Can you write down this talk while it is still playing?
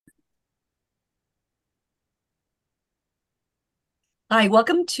Hi,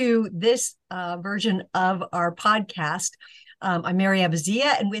 welcome to this version of our podcast. I'm Mary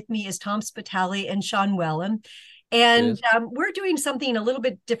Abazia, and with me is Tom Spitali and Sean Wellham. And Cheers. we're doing something a little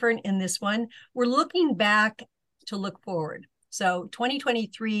bit different in this one. We're looking back to look forward. So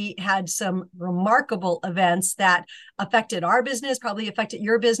 2023 had some remarkable events that affected our business, probably affected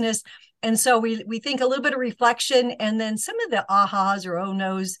your business. And so we think a little bit of reflection and then some of the ahas or oh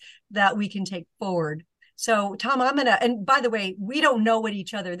no's that we can take forward. So, Tom, and by the way, we don't know what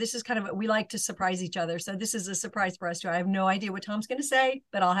each other, this is kind of, we like to surprise each other. So, this is a surprise for us too. I have no idea what Tom's going to say,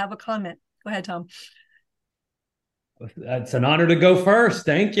 but I'll have a comment. Go ahead, Tom. It's an honor to go first.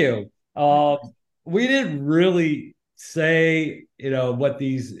 Thank you. We didn't really say, what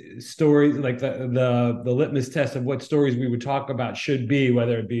these stories, like the litmus test of what stories we would talk about should be,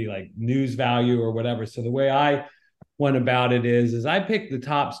 whether it be like news value or whatever. So the way I went about it is I picked the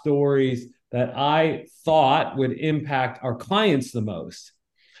top stories that I thought would impact our clients the most.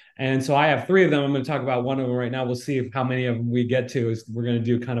 And so I have three of them. I'm going to talk about one of them right now. We'll see how many of them we get to. Is we're going to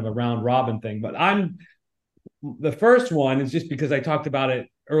do kind of a round robin thing. But the first one is just because I talked about it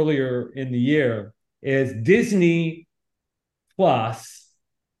earlier in the year, is Disney Plus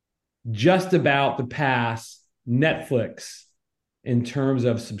just about to pass Netflix in terms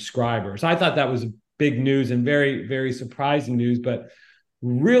of subscribers. I thought that was big news and very, very surprising news, but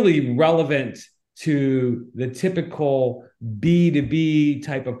really relevant to the typical B2B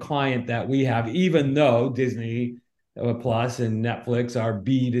type of client that we have, even though Disney Plus and Netflix are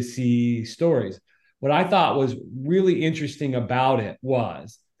B2C stories. What I thought was really interesting about it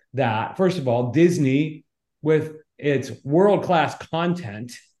was that, first of all, Disney, with its world class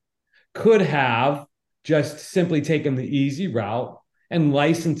content, could have just simply taken the easy route and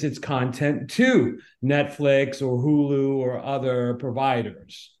licensed its content to Netflix or Hulu or other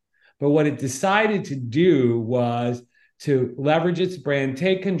providers. But what it decided to do was to leverage its brand,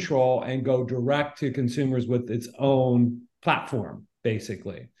 take control, and go direct to consumers with its own platform,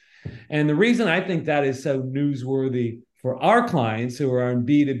 basically. And the reason I think that is so newsworthy for our clients who are in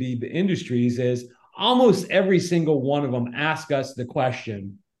B2B industries is almost every single one of them ask us the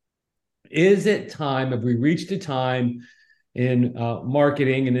question, is it time, have we reached a time in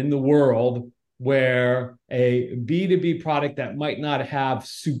marketing and in the world where a B2B product that might not have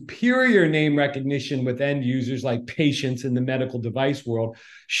superior name recognition with end users like patients in the medical device world,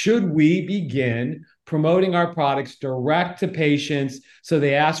 should we begin promoting our products direct to patients so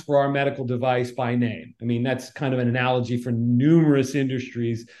they ask for our medical device by name? I mean, that's kind of an analogy for numerous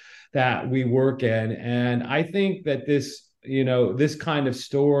industries that we work in. And I think that this kind of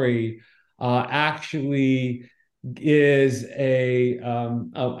story actually is a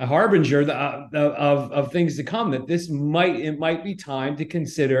harbinger of things to come. That it might be time to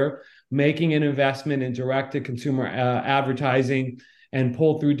consider making an investment in direct to consumer advertising and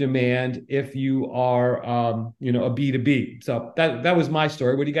pull through demand if you are a B2B. So that was my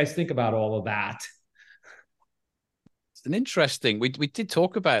story. What do you guys think about all of that? It's an interesting. We did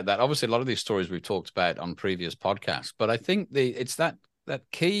talk about that. Obviously, a lot of these stories we've talked about on previous podcasts, but I think it's that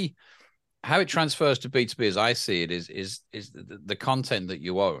key. How it transfers to B2B, as I see it, is the content that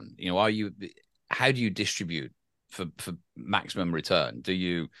you own. How do you distribute for maximum return? Do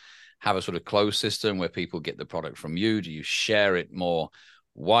you have a sort of closed system where people get the product from you? Do you share it more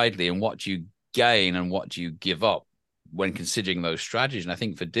widely? And what do you gain and what do you give up when considering those strategies? And I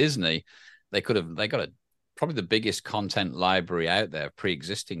think for Disney, they got probably the biggest content library out there,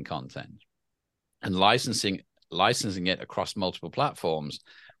 pre-existing content, and licensing it across multiple platforms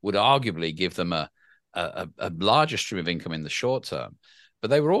would arguably give them a larger stream of income in the short term.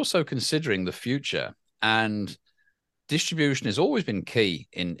 But they were also considering the future, and distribution has always been key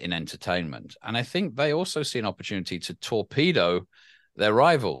in entertainment. And I think they also see an opportunity to torpedo their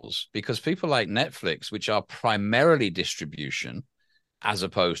rivals, because people like Netflix, which are primarily distribution as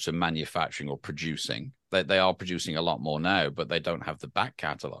opposed to manufacturing or producing, they are producing a lot more now, but they don't have the back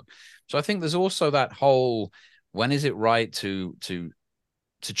catalog. So I think there's also that whole, when is it right to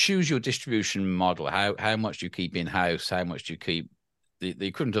choose your distribution model? How much do you keep in-house? How much do you keep the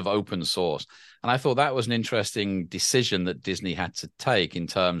equivalent of open source? And I thought that was an interesting decision that Disney had to take in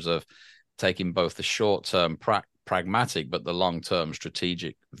terms of taking both the short-term pragmatic, but the long-term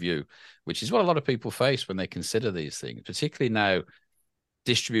strategic view, which is what a lot of people face when they consider these things, particularly now.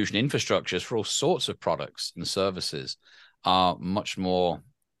 Distribution infrastructures for all sorts of products and services are much more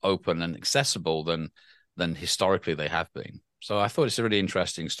open and accessible than historically they have been. So I thought it's a really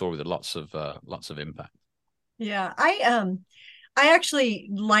interesting story with lots of impact. Yeah, I actually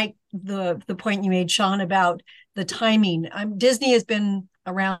like the point you made, Sean, about the timing. Disney has been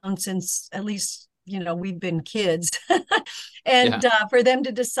around since at least we've been kids. And for them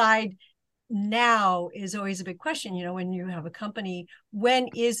to decide now is always a big question. When you have a company, when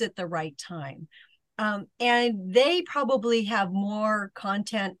is it the right time? And they probably have more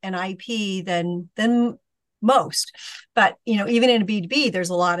content and IP than most. But even in a B2B, there's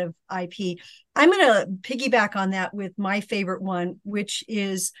a lot of IP. I'm going to piggyback on that with my favorite one, which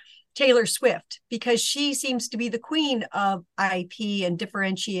is Taylor Swift, because she seems to be the queen of IP and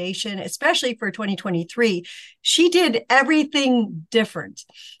differentiation, especially for 2023. She did everything different.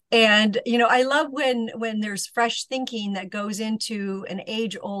 And, I love when there's fresh thinking that goes into an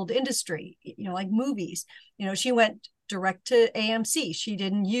age-old industry, like movies. She went direct to AMC. She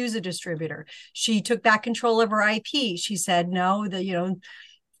didn't use a distributor. She took back control of her IP. She said, no,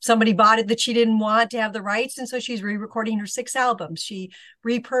 somebody bought it that she didn't want to have the rights, and so she's re-recording her 6 albums. She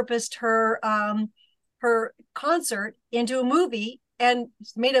repurposed her concert into a movie and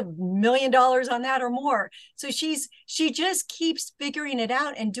made $1 million on that or more. So she just keeps figuring it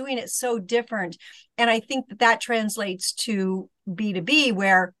out and doing it so different. And I think that translates to B2B,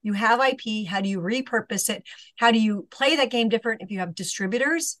 where you have IP. How do you repurpose it? How do you play that game different? If you have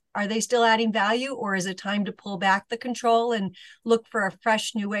distributors, are they still adding value, or is it time to pull back the control and look for a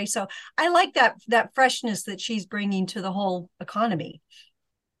fresh new way? So I like that freshness that she's bringing to the whole economy.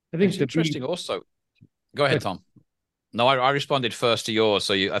 I think it's interesting also. Go ahead, Tom. No, I responded first to yours,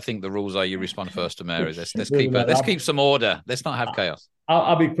 so I think the rules are you respond first to Mary's. Let's keep some order. Let's not have chaos.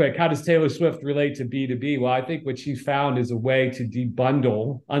 I'll be quick. How does Taylor Swift relate to B2B? Well, I think what she found is a way to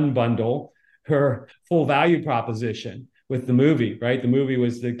unbundle her full value proposition with the movie, right? The movie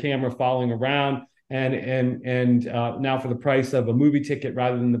was the camera following around, and now for the price of a movie ticket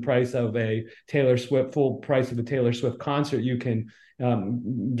rather than the price of a full price of a Taylor Swift concert, you can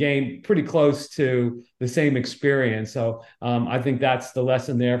gain pretty close to the same experience. So I think that's the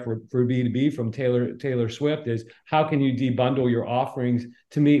lesson there for B2B from Taylor Swift is how can you debundle your offerings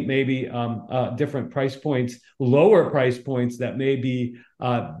to meet maybe different price points, lower price points that may be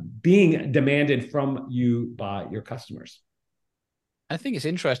being demanded from you by your customers. I think it's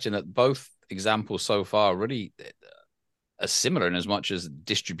interesting that both examples so far really are similar in as much as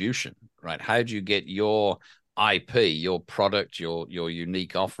distribution, right? How do you get your IP, your product, your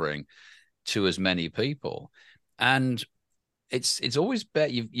unique offering to as many people? And it's always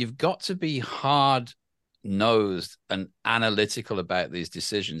better. You've got to be hard nosed and analytical about these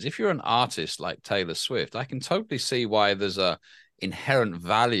decisions. If you're an artist like Taylor Swift, I can totally see why there's a inherent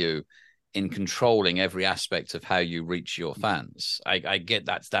value in controlling every aspect of how you reach your fans. I get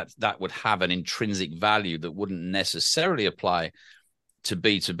that would have an intrinsic value that wouldn't necessarily apply to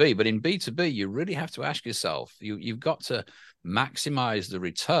B2B. But in B2B, you really have to ask yourself, you've got to maximize the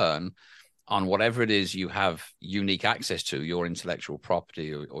return on whatever it is you have unique access to, your intellectual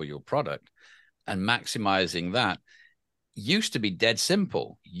property or your product, and maximizing that used to be dead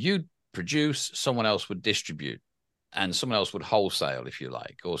simple. You'd produce, someone else would distribute, and someone else would wholesale, if you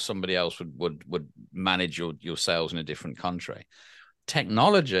like, or somebody else would manage your sales in a different country.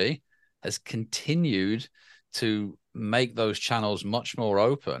 Technology has continued to make those channels much more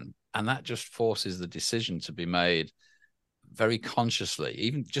open, and that just forces the decision to be made very consciously.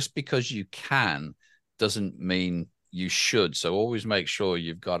 Even just because you can doesn't mean you should. So always make sure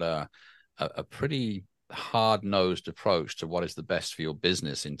you've got a pretty hard-nosed approach to what is the best for your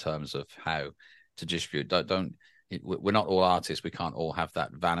business in terms of how to distribute. We're not all artists. We can't all have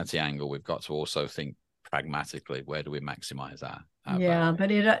that vanity angle. We've got to also think pragmatically. Where do we maximize our value?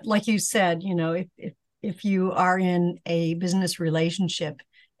 But it, like you said, if you are in a business relationship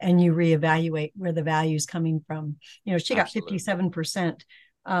and you reevaluate where the value is coming from, she got 57%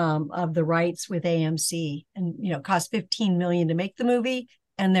 of the rights with AMC, and cost $15 million to make the movie,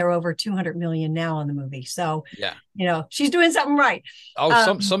 and they're over $200 million now on the movie. So she's doing something right.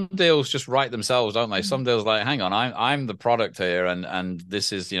 Some deals just write themselves, don't they? Some deals like, hang on, I'm the product here, and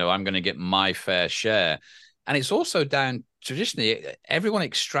this is I'm going to get my fair share. And it's also down traditionally, everyone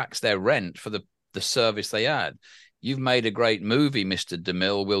extracts their rent for the service they add. You've made a great movie, Mr.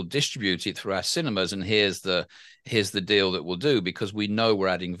 DeMille. We'll distribute it through our cinemas, and here's the deal that we'll do, because we know we're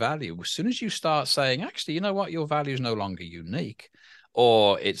adding value. As soon as you start saying, actually, you know what, your value is no longer unique,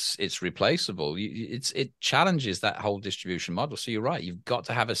 or it's replaceable, it challenges that whole distribution model. So you're right, you've got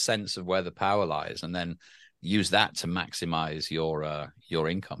to have a sense of where the power lies, and then use that to maximize your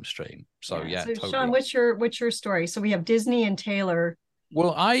income stream. So So totally. Sean, what's your story? So we have Disney and Taylor.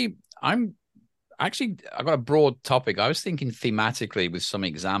 Well, I'm actually, I've got a broad topic. I was thinking thematically with some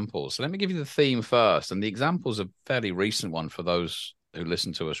examples. So let me give you the theme first. And the example's a fairly recent one for those who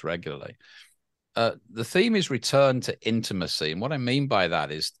listen to us regularly. The theme is return to intimacy. And what I mean by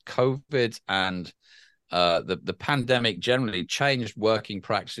that is COVID and the pandemic generally changed working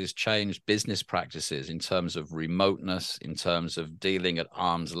practices, changed business practices in terms of remoteness, in terms of dealing at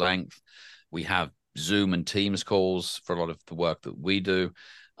arm's length. We have Zoom and Teams calls for a lot of the work that we do.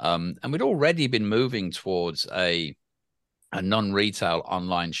 And we'd already been moving towards a non-retail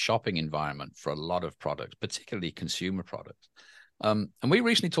online shopping environment for a lot of products, particularly consumer products. And we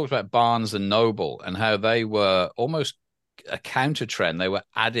recently talked about Barnes and Noble and how they were almost a counter trend. They were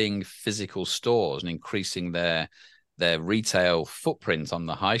adding physical stores and increasing their retail footprint on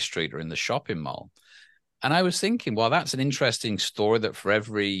the high street or in the shopping mall. And I was thinking, well, that's an interesting story, that for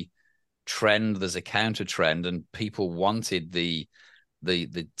every trend, there's a counter trend, and people wanted the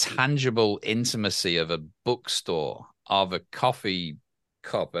tangible intimacy of a bookstore, of a coffee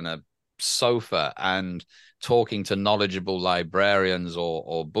cup and a sofa, and talking to knowledgeable librarians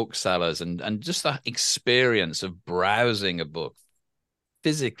or booksellers, and just the experience of browsing a book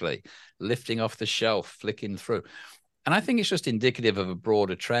physically, lifting off the shelf, flicking through. And I think it's just indicative of a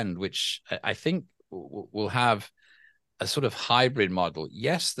broader trend, which I think will have a sort of hybrid model.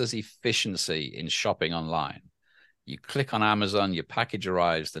 Yes, there's efficiency in shopping online. You click on Amazon, your package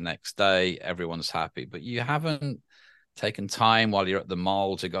arrives the next day, everyone's happy, but you haven't taken time while you're at the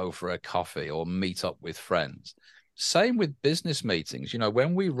mall to go for a coffee or meet up with friends. Same with business meetings.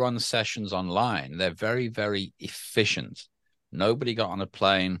 When we run sessions online, they're very, very efficient. Nobody got on a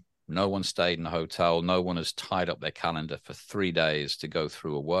plane. No one stayed in a hotel. No one has tied up their calendar for 3 days to go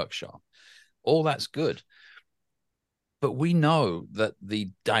through a workshop. All that's good. But we know that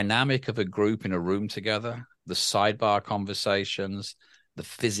the dynamic of a group in a room together, the sidebar conversations, the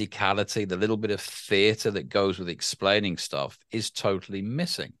physicality, the little bit of theater that goes with explaining stuff is totally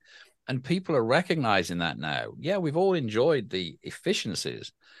missing. And people are recognizing that now. Yeah, we've all enjoyed the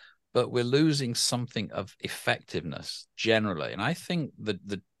efficiencies, but we're losing something of effectiveness generally. And I think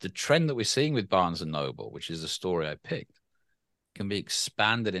the trend that we're seeing with Barnes and Noble, which is the story I picked, can be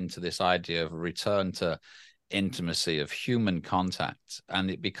expanded into this idea of a return to intimacy, of human contact,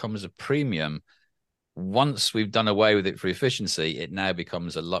 and it becomes a premium. Once we've done away with it for efficiency, it now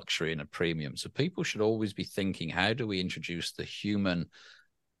becomes a luxury and a premium. So people should always be thinking, how do we introduce the human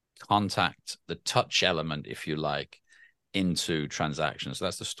contact, the touch element, if you like, into transactions? So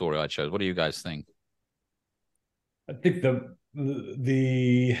that's the story I chose. What do you guys think? I think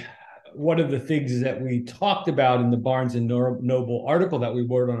the one of the things that we talked about in the Barnes and Noble article that we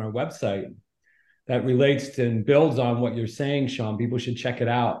wrote on our website that relates to and builds on what you're saying, Sean, people should check it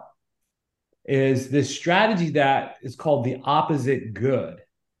out, is this strategy that is called the opposite good.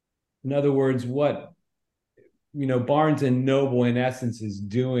 In other words, what Barnes and Noble in essence is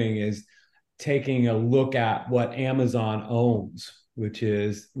doing is taking a look at what Amazon owns, which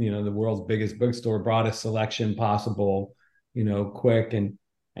is the world's biggest bookstore, broadest selection possible, quick,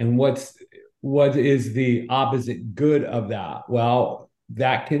 and what is the opposite good of that? Well,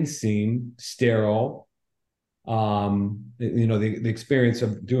 that can seem sterile. The experience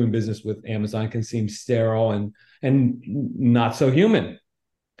of doing business with Amazon can seem sterile and not so human.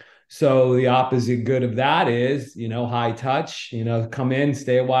 So the opposite good of that is, high touch, come in,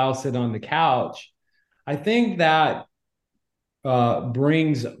 stay a while, sit on the couch. I think that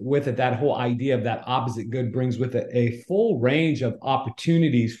brings with it, that whole idea of that opposite good brings with it a full range of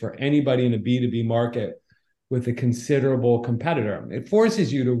opportunities for anybody in a B2B market with a considerable competitor. It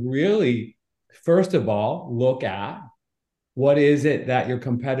forces you to really, first of all, look at what is it that your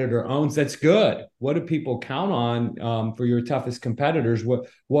competitor owns that's good. What do people count on for your toughest competitors? What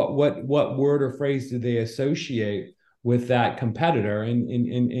word or phrase do they associate with that competitor? And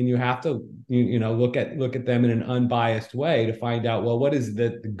you have to look at them in an unbiased way to find out, well, what is the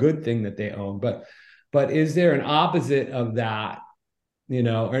good thing that they own? But is there an opposite of that?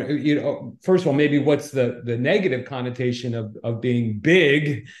 First of all, maybe what's the negative connotation of being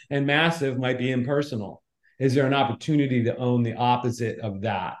big and massive might be impersonal. Is there an opportunity to own the opposite of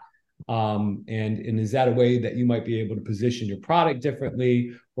that? And is that a way that you might be able to position your product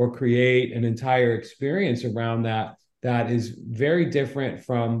differently or create an entire experience around that is very different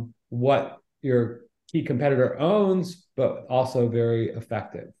from what your key competitor owns, but also very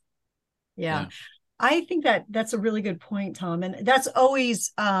effective? Yeah. I think that's a really good point, Tom. And that's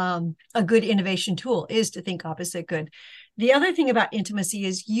always a good innovation tool, is to think opposite good. The other thing about intimacy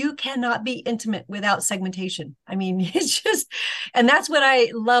is you cannot be intimate without segmentation. I mean, it's just, and that's what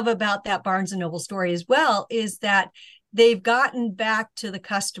I love about that Barnes and Noble story as well, is that they've gotten back to the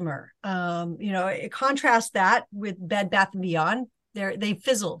customer. Contrast that with Bed Bath & Beyond. They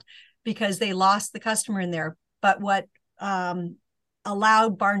fizzled because they lost the customer in there. But what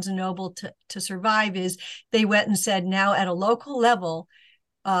allowed Barnes and Noble to survive is they went and said, now at a local level,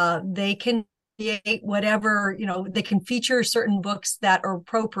 they can create whatever, they can feature certain books that are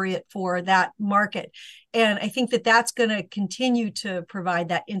appropriate for that market. And I think that that's going to continue to provide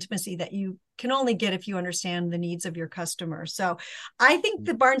that intimacy that you can only get if you understand the needs of your customer. So I think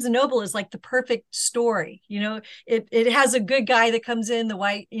that Barnes and Noble is like the perfect story. It has a good guy that comes in, the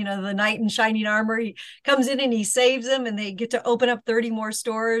white, the knight in shining armor. He comes in and he saves them, and they get to open up 30 more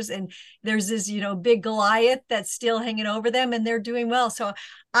stores. And there's this, big Goliath that's still hanging over them, and they're doing well. So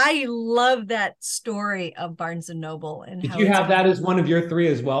I love that story of Barnes and Noble. And did how you have that as one of your three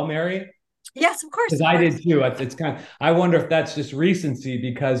as well, Mary? Yes, of course. Because I did too. It's kind of, I wonder if that's just recency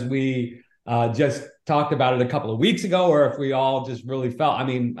because we just talked about it a couple of weeks ago, or if we all just really felt,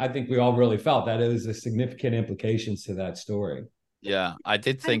 I think we all really felt that it was a significant implications to that story. Yeah, I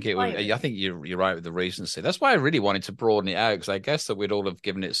did think it was. I think you're right with the recency. That's why I really wanted to broaden it out, because I guess that we'd all have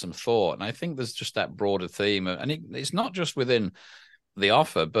given it some thought. And I think there's just that broader theme. And it's not just within the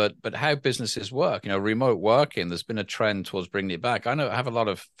offer, but how businesses work. Remote working, there's been a trend towards bringing it back. I have a lot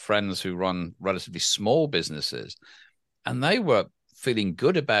of friends who run relatively small businesses, and they were feeling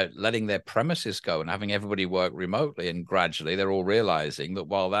good about letting their premises go and having everybody work remotely. And gradually they're all realizing that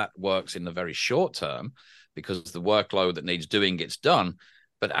while that works in the very short term, because the workload that needs doing gets done,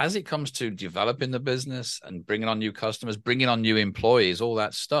 but as it comes to developing the business and bringing on new customers, bringing on new employees, all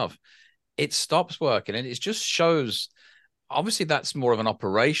that stuff, it stops working. And it just shows, obviously that's more of an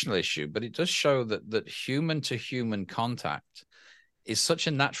operational issue, but it does show that human to human contact is such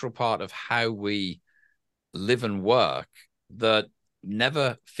a natural part of how we live and work that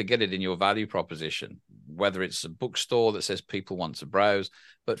never forget it in your value proposition, whether it's a bookstore that says people want to browse.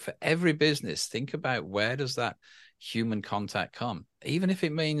 But for every business, think about, where does that human contact come? Even if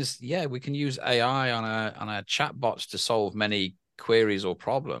it means, we can use AI on our chatbots to solve many queries or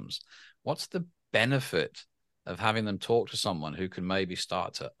problems. What's the benefit of having them talk to someone who can maybe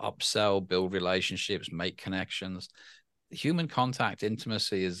start to upsell, build relationships, make connections? Human contact,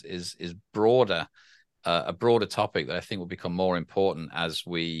 intimacy is broader. A broader topic that I think will become more important as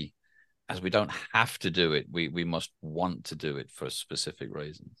we don't have to do it. We must want to do it for specific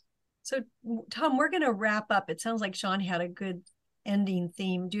reasons. So, Tom, we're going to wrap up. It sounds like Sean had a good ending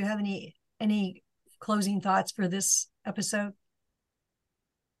theme. Do you have any closing thoughts for this episode?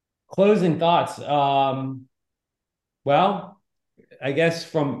 Closing thoughts. Well, I guess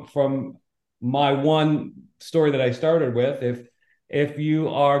from my one story that I started with, if you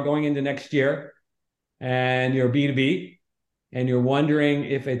are going into next year and you're B2B and you're wondering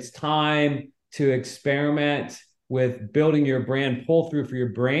if it's time to experiment with building your brand pull through for your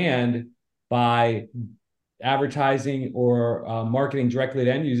brand by advertising or marketing directly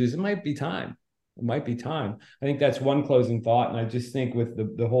to end users, it might be time. It might be time. I think that's one closing thought. And I just think with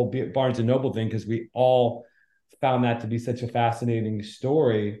the whole Barnes and Noble thing, because we all found that to be such a fascinating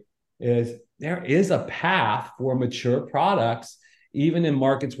story, is there is a path for mature products even in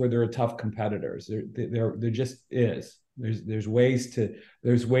markets where there are tough competitors. There just is. There's ways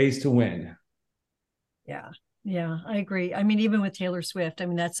to win. Yeah, I agree. Even with Taylor Swift,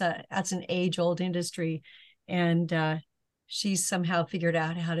 that's an age-old industry, and she's somehow figured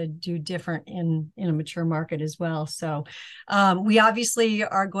out how to do different in a mature market as well. So we obviously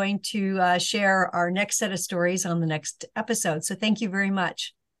are going to share our next set of stories on the next episode. So thank you very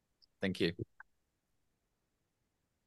much. Thank you.